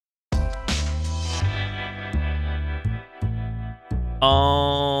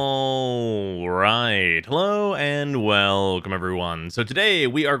All right. Hello and welcome, everyone. So today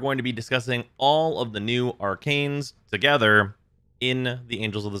we are going to be discussing all of the new arcanes together in the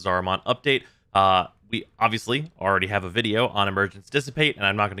Angels of the ZARIMAN update. We obviously already have a video on Emergence Dissipate, and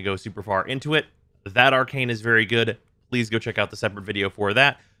I'm not going to go super far into it. That arcane is very good. Please go check out the separate video for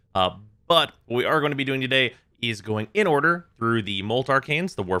that. But what we are going to be doing today is going in order through the Molt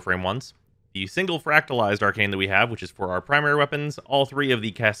Arcanes, the Warframe ones, the single Fractalized Arcane that we have, which is for our primary weapons, all three of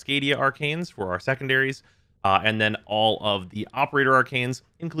the Cascadia Arcanes for our secondaries, and then all of the Operator Arcanes,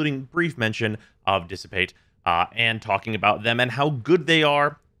 including brief mention of Dissipate, and talking about them and how good they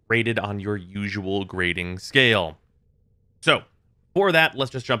are rated on your usual grading scale. So, for that,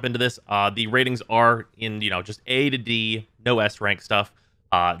 let's just jump into this. The ratings are in, just A to D, no S rank stuff,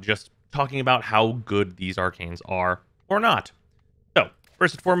 just talking about how good these arcanes are or not. So,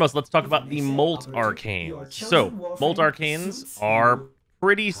 first and foremost, let's talk about the Molt Arcanes. So, Molt Arcanes are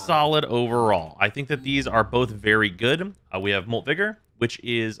pretty solid overall. I think that these are both very good. We have Molt Vigor, which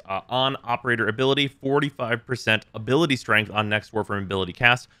is on Operator ability, 45% ability strength on next Warframe ability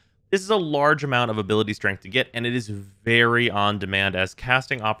cast. This is a large amount of ability strength to get, and it is very on demand, as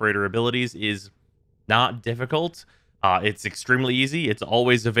casting Operator abilities is not difficult. It's extremely easy. It's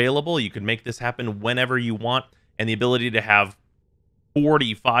always available. You can make this happen whenever you want, and the ability to have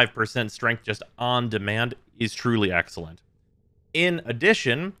 45% strength just on demand is truly excellent. In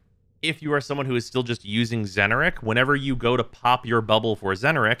addition, if you are someone who is still just using Xeneric, whenever you go to pop your bubble for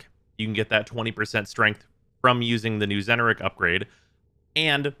Xeneric, you can get that 20% strength from using the new Xeneric upgrade,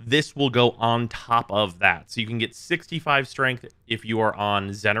 and this will go on top of that. So you can get 65 strength if you are on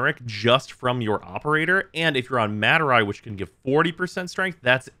Xeneric just from your Operator, and if you're on Matarai, which can give 40% strength,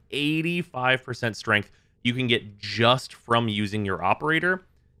 that's 85% strength you can get just from using your Operator.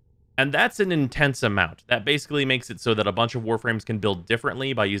 And that's an intense amount. That basically makes it so that a bunch of Warframes can build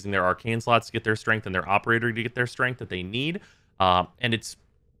differently by using their arcane slots to get their strength and their Operator to get their strength that they need. And it's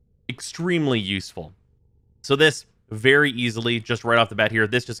extremely useful. So this, very easily, just right off the bat here,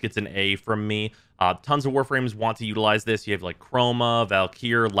 this just gets an A from me. Tons of Warframes want to utilize this. You have like Chroma,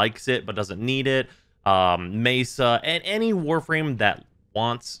 Valkyr likes it but doesn't need it. Mesa, and any Warframe that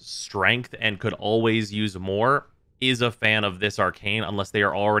wants strength and could always use more is a fan of this arcane, unless they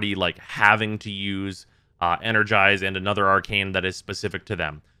are already like having to use Energize and another arcane that is specific to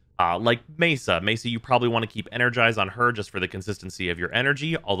them. Like Mesa, you probably want to keep Energize on her just for the consistency of your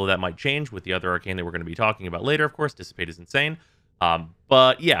energy, although that might change with the other arcane that we're going to be talking about later. Of course, Dissipate is insane.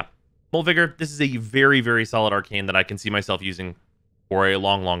 But yeah, Molt Vigor, this is a very, very solid arcane that I can see myself using for a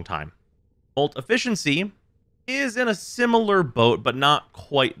long, long time. Molt Efficiency is in a similar boat, but not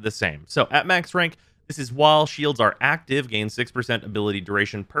quite the same. So at max rank, this is while shields are active, gain 6% ability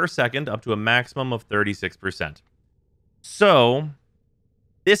duration per second, up to a maximum of 36%. So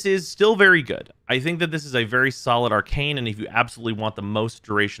this is still very good. I think that this is a very solid arcane, and if you absolutely want the most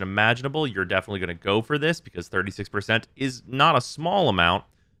duration imaginable, you're definitely going to go for this, because 36% is not a small amount.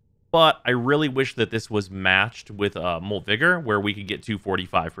 But I really wish that this was matched with Molt Vigor, where we could get to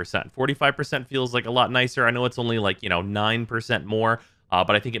 45%. 45% feels like a lot nicer. I know it's only like, 9% more,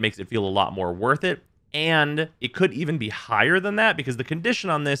 but I think it makes it feel a lot more worth it. And it could even be higher than that, because the condition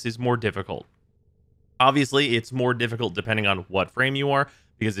on this is more difficult. Obviously, it's more difficult depending on what frame you are,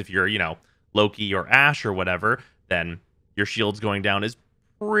 because if you're, Loki or Ash or whatever, then your shields going down is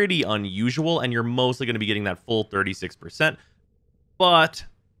pretty unusual, and you're mostly going to be getting that full 36%. But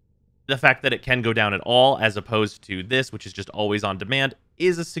the fact that it can go down at all, as opposed to this, which is just always on demand,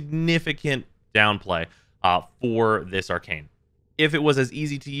 is a significant downplay for this arcane. If it was as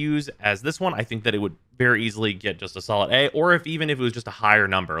easy to use as this one, I think that it would very easily get just a solid A, or even if it was just a higher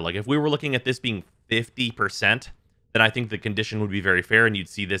number. Like if we were looking at this being 50%, then I think the condition would be very fair, and you'd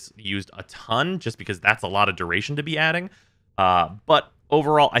see this used a ton, just because that's a lot of duration to be adding. But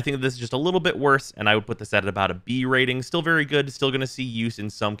overall, I think this is just a little bit worse, and I would put this at about a B rating. Still very good, still going to see use in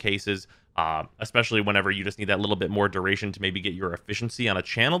some cases, especially whenever you just need that little bit more duration to maybe get your efficiency on a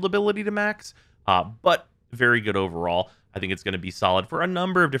channeled ability to max. But very good overall. I think it's going to be solid for a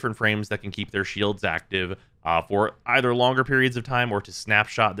number of different frames that can keep their shields active for either longer periods of time or to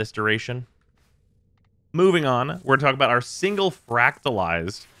snapshot this duration. Moving on, we're going to talk about our single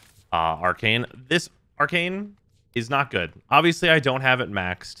Fractalized arcane. This arcane is not good. Obviously, I don't have it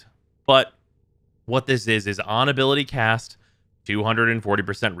maxed, but what this is on ability cast,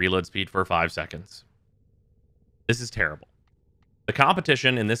 240% reload speed for 5 seconds. This is terrible. The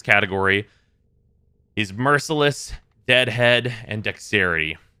competition in this category is Merciless, Deadhead, and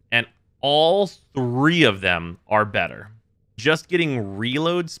Dexterity, and all three of them are better. Just getting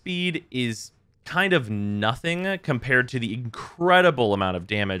reload speed is kind of nothing compared to the incredible amount of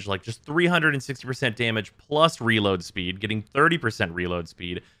damage, like just 360% damage plus reload speed, getting 30% reload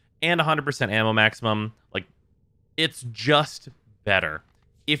speed, and 100% ammo maximum. Like, it's just better.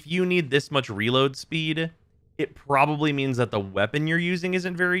 If you need this much reload speed, it probably means that the weapon you're using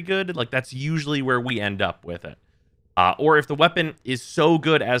isn't very good. Like, that's usually where we end up with it. Or if the weapon is so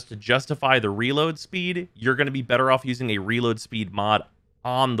good as to justify the reload speed, you're going to be better off using a reload speed mod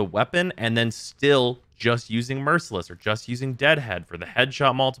on the weapon and then still just using Merciless or just using Deadhead for the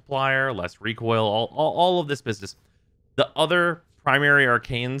headshot multiplier, less recoil, all of this business. The other primary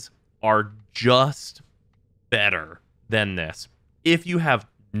arcanes are just better than this. If you have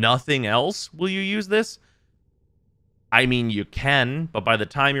nothing else, will you use this? I mean, you can, but by the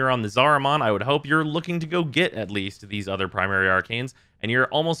time you're on the ZARIMAN, I would hope you're looking to go get at least these other primary arcanes, and you're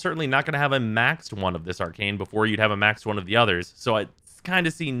almost certainly not going to have a maxed one of this arcane before you'd have a maxed one of the others. So I kind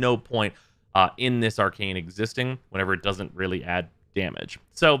of see no point in this arcane existing whenever it doesn't really add damage.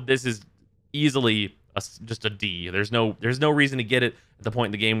 So this is easily just a D. There's no reason to get it at the point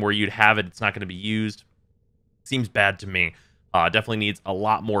in the game where you'd have it. It's not going to be used. Seems bad to me. Definitely needs a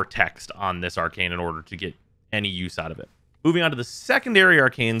lot more text on this arcane in order to get any use out of it. Moving on to the secondary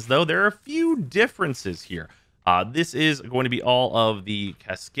arcanes, though, there are a few differences here. This is going to be all of the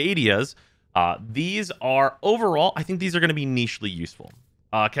Cascadias. These are, overall, I think these are going to be nichely useful.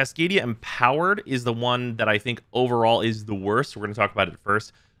 Cascadia Empowered is the one that I think overall is the worst. We're going to talk about it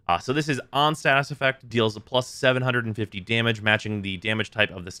first. So this is on status effect, deals a plus 750 damage, matching the damage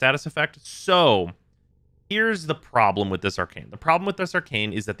type of the status effect. So here's the problem with this arcane. The problem with this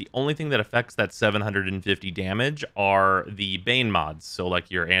arcane is that the only thing that affects that 750 damage are the Bane mods. So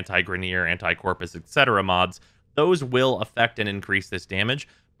like your Anti-Grenier, Anti-Corpus, etc. mods. Those will affect and increase this damage.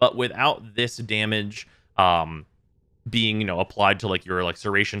 But without this damage being, applied to like your like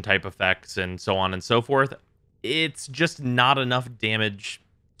Serration type effects and so on and so forth, it's just not enough damage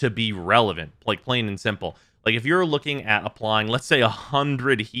to be relevant, like plain and simple. Like if you're looking at applying, let's say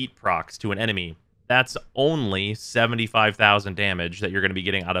 100 heat procs to an enemy, that's only 75,000 damage that you're going to be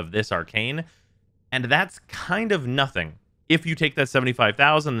getting out of this arcane. And that's kind of nothing. If you take that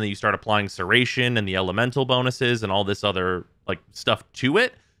 75,000 and then you start applying Serration and the elemental bonuses and all this other like stuff to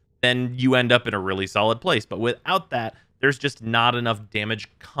it, then you end up in a really solid place. But without that, there's just not enough damage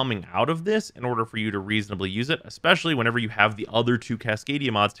coming out of this in order for you to reasonably use it, especially whenever you have the other two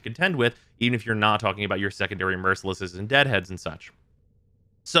Cascadia mods to contend with, even if you're not talking about your secondary Mercilesses and Deadheads and such.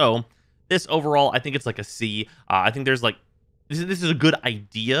 So this overall, I think it's like a C. I think there's like, this is a good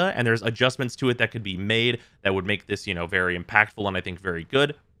idea, and there's adjustments to it that could be made that would make this, very impactful and I think very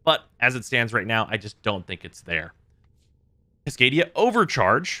good. But as it stands right now, I just don't think it's there. Cascadia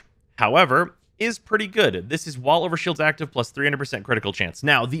Overcharge, however, is pretty good. This is while Overshield's active plus 300% critical chance.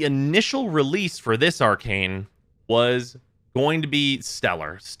 Now, the initial release for this arcane was going to be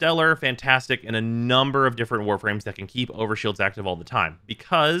stellar. Stellar, fantastic, and a number of different Warframes that can keep Overshields active all the time.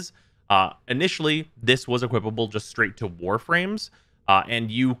 Because initially, this was equipable just straight to Warframes, and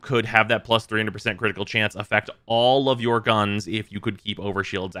you could have that plus 300% critical chance affect all of your guns if you could keep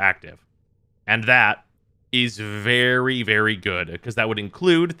Overshields active. And that is very, very good, because that would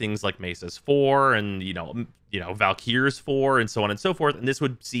include things like Mesa's 4 and, Valkyr's 4 and so on and so forth. And this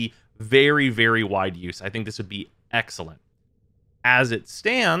would see very, very wide use. I think this would be excellent. As it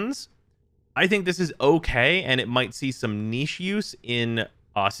stands, I think this is okay, and it might see some niche use in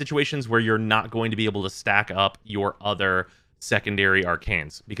situations where you're not going to be able to stack up your other secondary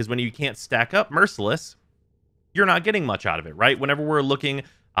arcanes. Because when you can't stack up Merciless, you're not getting much out of it, right? Whenever we're looking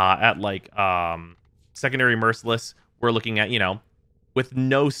at like secondary Merciless, we're looking at, with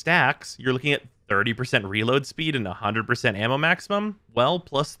no stacks, you're looking at 30% reload speed and 100% ammo maximum. Well,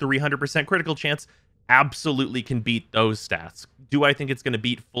 plus 300% critical chance absolutely can beat those stats. Do I think it's going to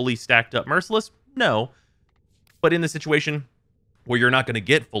beat fully stacked up Merciless? No. But in the situation where you're not going to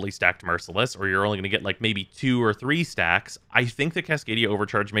get fully stacked Merciless, or you're only going to get like maybe 2 or 3 stacks, I think the Cascadia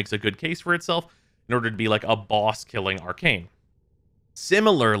Overcharge makes a good case for itself in order to be like a boss-killing arcane.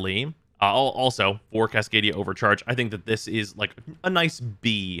 Similarly, also for Cascadia Overcharge, I think that this is like a nice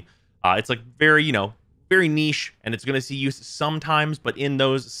B. It's like very, very niche, and it's going to see use sometimes, but in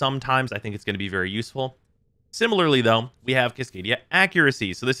those sometimes, I think it's going to be very useful. Similarly, though, we have Cascadia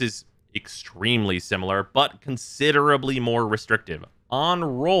Accuracy. So this is extremely similar, but considerably more restrictive. On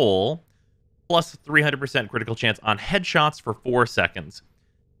roll, plus 300% critical chance on headshots for 4 seconds.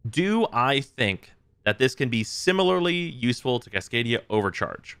 Do I think that this can be similarly useful to Cascadia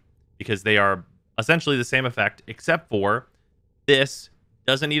Overcharge? Because they are essentially the same effect, except for this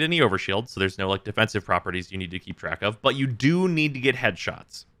doesn't need any overshield, so there's no like defensive properties you need to keep track of, but you do need to get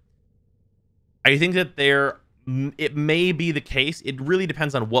headshots. I think that it may be the case. It really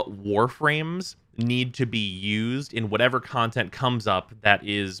depends on what warframes need to be used in whatever content comes up that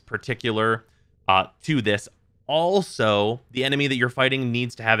is particular to this. Also, the enemy that you're fighting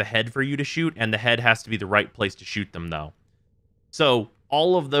needs to have a head for you to shoot, and the head has to be the right place to shoot them, though. So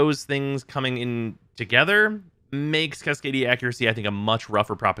all of those things coming in together makes Cascadia accuracy, I think, a much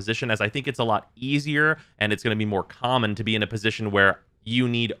rougher proposition, as I think it's a lot easier and it's going to be more common to be in a position where you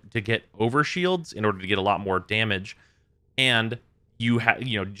need to get overshields in order to get a lot more damage, and you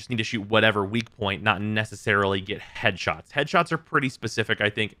just need to shoot whatever weak point, not necessarily get headshots. Headshots are pretty specific, I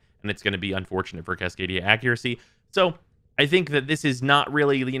think, and it's going to be unfortunate for Cascadia accuracy. So I think that this is not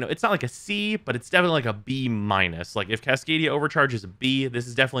really, it's not like a C, but it's definitely like a B minus. Like if Cascadia Overcharge is a B, this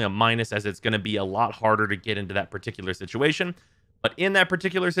is definitely a minus, as it's going to be a lot harder to get into that particular situation. But in that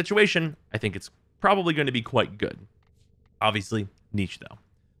particular situation, I think it's probably going to be quite good. Obviously, niche though.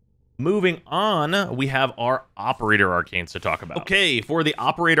 Moving on, we have our Operator Arcanes to talk about. Okay, for the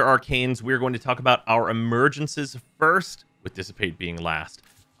Operator Arcanes, we're going to talk about our Emergences first, with Dissipate being last.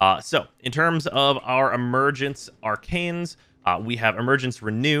 So, in terms of our Emergence Arcanes, we have Emergence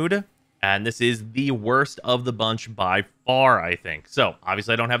Renewed, and this is the worst of the bunch by far, I think. So,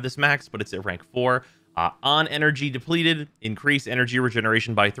 obviously I don't have this max, but it's at rank 4. On energy depleted, increase energy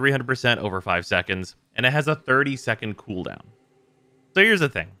regeneration by 300% over 5 seconds, and it has a 30-second cooldown. So here's the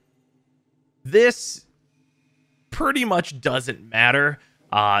thing. This pretty much doesn't matter.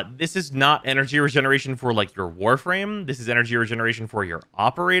 This is not energy regeneration for like your Warframe. This is energy regeneration for your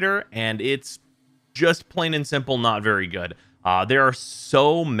Operator, and it's just plain and simple not very good. There are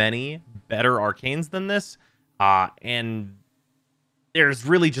so many better arcanes than this, and there's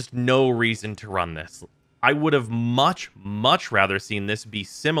really just no reason to run this. I would have much rather seen this be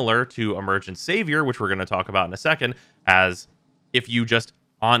similar to Emergent Savior, which we're going to talk about in a second, as if you just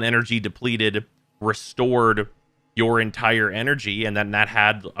on energy depleted restored your entire energy, and then that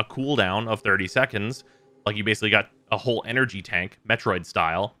had a cooldown of 30 seconds. Like you basically got a whole energy tank, Metroid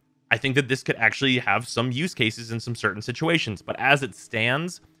style. I think that this could actually have some use cases in some certain situations, but as it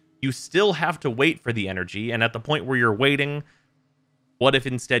stands, you still have to wait for the energy, and at the point where you're waiting, what if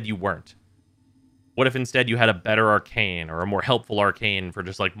instead you weren't? What if instead you had a better arcane or a more helpful arcane for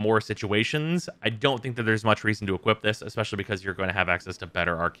just like more situations? I don't think that there's much reason to equip this, especially because you're going to have access to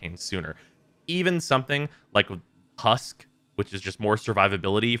better arcanes sooner. Even something like Husk, which is just more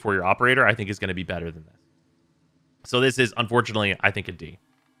survivability for your Operator, I think is going to be better than this. So this is, unfortunately, I think a D.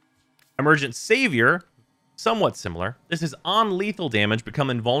 Emergent Savior, somewhat similar. This is on lethal damage, become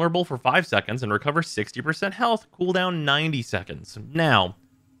invulnerable for 5 seconds, and recover 60% health, cooldown 90 seconds. Now,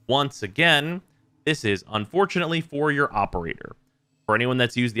 once again, this is unfortunately for your Operator. For anyone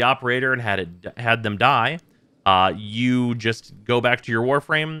that's used the Operator and had them die, you just go back to your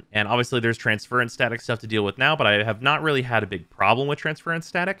Warframe, and obviously there's transference static stuff to deal with now, but I have not really had a big problem with transference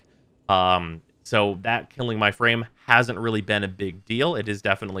static. So that killing my frame hasn't really been a big deal. It is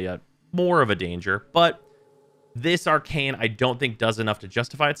definitely more of a danger, but this arcane I don't think does enough to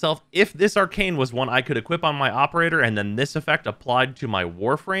justify itself. If this arcane was one I could equip on my Operator and then this effect applied to my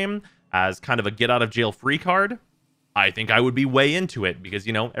Warframe as kind of a get out of jail free card, I think I would be way into it, because,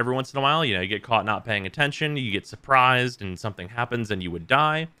 every once in a while, you get caught not paying attention, you get surprised and something happens and you would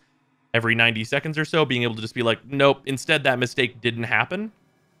die. Every 90 seconds or so, being able to just be like, nope, instead that mistake didn't happen,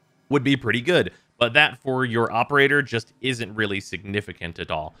 would be pretty good. But that for your Operator just isn't really significant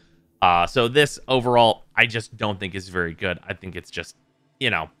at all. So this overall, I just don't think is very good. I think it's just,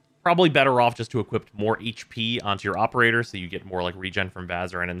 probably better off just to equip more HP onto your Operator so you get more like regen from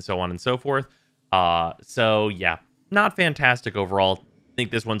Vazarin and so on and so forth. So yeah, not fantastic overall. I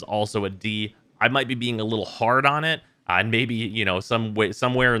think this one's also a D. I might be being a little hard on it. And maybe,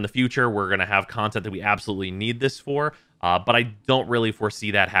 somewhere in the future, we're going to have content that we absolutely need this for. But I don't really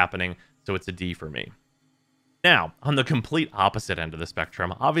foresee that happening. So it's a D for me. Now, on the complete opposite end of the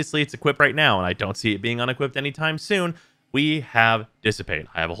spectrum, obviously it's equipped right now, and I don't see it being unequipped anytime soon. We have Dissipate.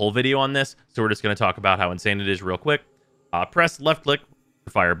 I have a whole video on this, so we're just going to talk about how insane it is real quick. Press left click,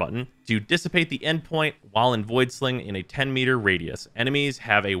 fire button, to dissipate the endpoint while in Void Sling in a 10-meter radius. Enemies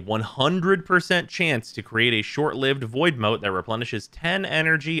have a 100% chance to create a short-lived Void Mote that replenishes 10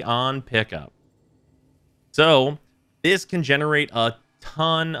 energy on pickup. So, this can generate a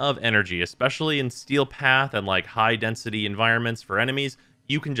ton of energy, especially in Steel Path and like high-density environments for enemies.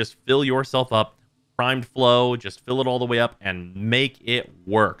 You can just fill yourself up, primed flow, just fill it all the way up and make it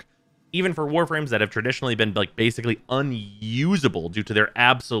work. Even for Warframes that have traditionally been like basically unusable due to their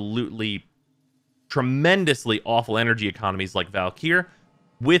absolutely tremendously awful energy economies like Valkyr,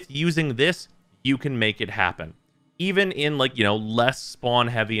 with using this, you can make it happen. even in like, you know, less spawn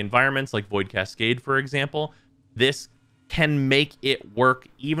heavy environments like Void Cascade, for example, this can make it work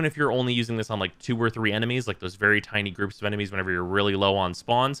even if you're only using this on like 2 or 3 enemies, like those very tiny groups of enemies whenever you're really low on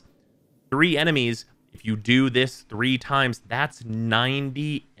spawns. 3 enemies, if you do this 3 times, that's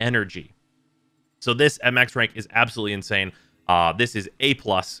 90 energy. So this at max rank is absolutely insane. This is A+.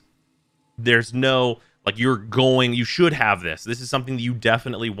 There's no, like, you should have this. This is something that you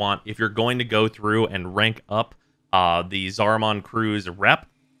definitely want if you're going to go through and rank up the ZARIMAN crew's rep.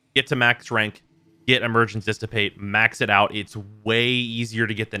 Get to max rank, get Emergence Dissipate, max it out. It's way easier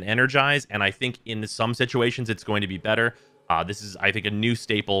to get than Energize, and I think in some situations it's going to be better. This is, I think, a new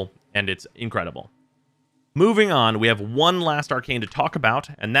staple, and it's incredible. Moving on, we have one last arcane to talk about,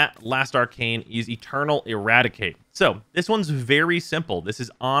 and that last arcane is Eternal Eradicate. So, this one's very simple. This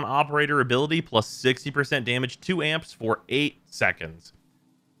is on operator ability plus 60% damage, 2 amps for 8 seconds.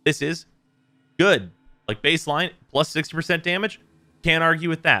 This is good. Like baseline, plus 60% damage, can't argue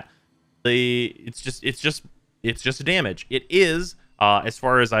with that. It's just a damage. It is, as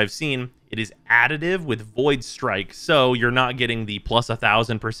far as I've seen, it is additive with Void Strike, so you're not getting the plus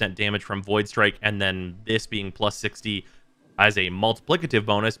 1000% damage from Void Strike, and then this being plus 60 as a multiplicative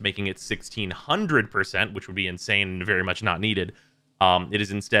bonus, making it 1600%, which would be insane and very much not needed. It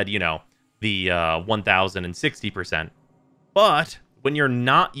is instead, you know, the 1060%. But when you're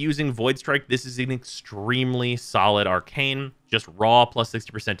not using Void Strike, this is an extremely solid arcane. Just raw plus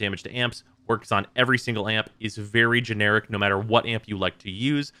 60% damage to amps, works on every single amp, is very generic no matter what amp you like to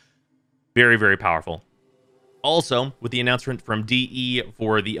use. Very, very powerful. Also, with the announcement from DE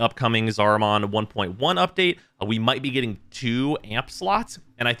for the upcoming ZARIMAN 1.1 update, we might be getting 2 amp slots,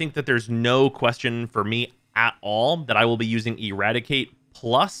 and I think that there's no question for me at all that I will be using Eradicate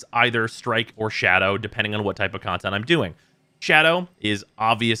plus either Strike or Shadow, depending on what type of content I'm doing. Shadow is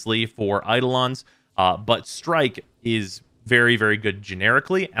obviously for Eidolons, but Strike is very, very good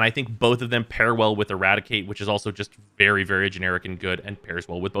generically, and I think both of them pair well with Eradicate, which is also just very, very generic and good, and pairs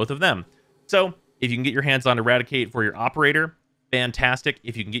well with both of them. So, if you can get your hands on Eradicate for your operator, fantastic.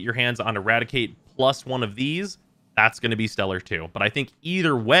 If you can get your hands on Eradicate plus one of these, that's going to be stellar too. But I think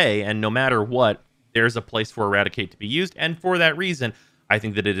either way, and no matter what, there's a place for Eradicate to be used, and for that reason, I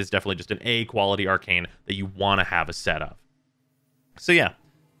think that it is definitely just an A quality arcane that you want to have a set of. So yeah,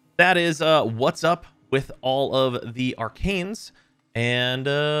 that is what's up with all of the arcanes, and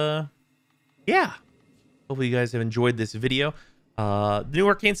yeah, hopefully you guys have enjoyed this video. The new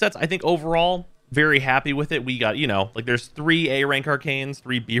arcane sets, I think overall, very happy with it. We got, you know, like there's 3 A rank arcanes,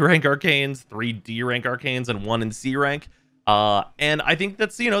 3 B rank arcanes, 3 D rank arcanes, and 1 in C rank. And I think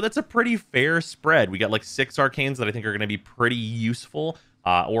that's, you know, that's a pretty fair spread. We got like 6 arcanes that I think are going to be pretty useful,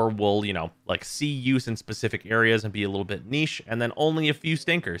 or will, you know, like see use in specific areas and be a little bit niche, and then only a few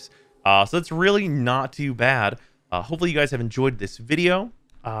stinkers. So it's really not too bad. Hopefully you guys have enjoyed this video.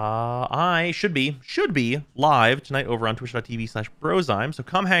 I should be live tonight over on twitch.tv/Brozime, so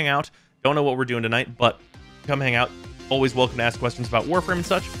come hang out. Don't know what we're doing tonight, but come hang out. Always welcome to ask questions about Warframe and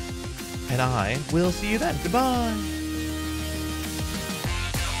such, and I will see you then. Goodbye.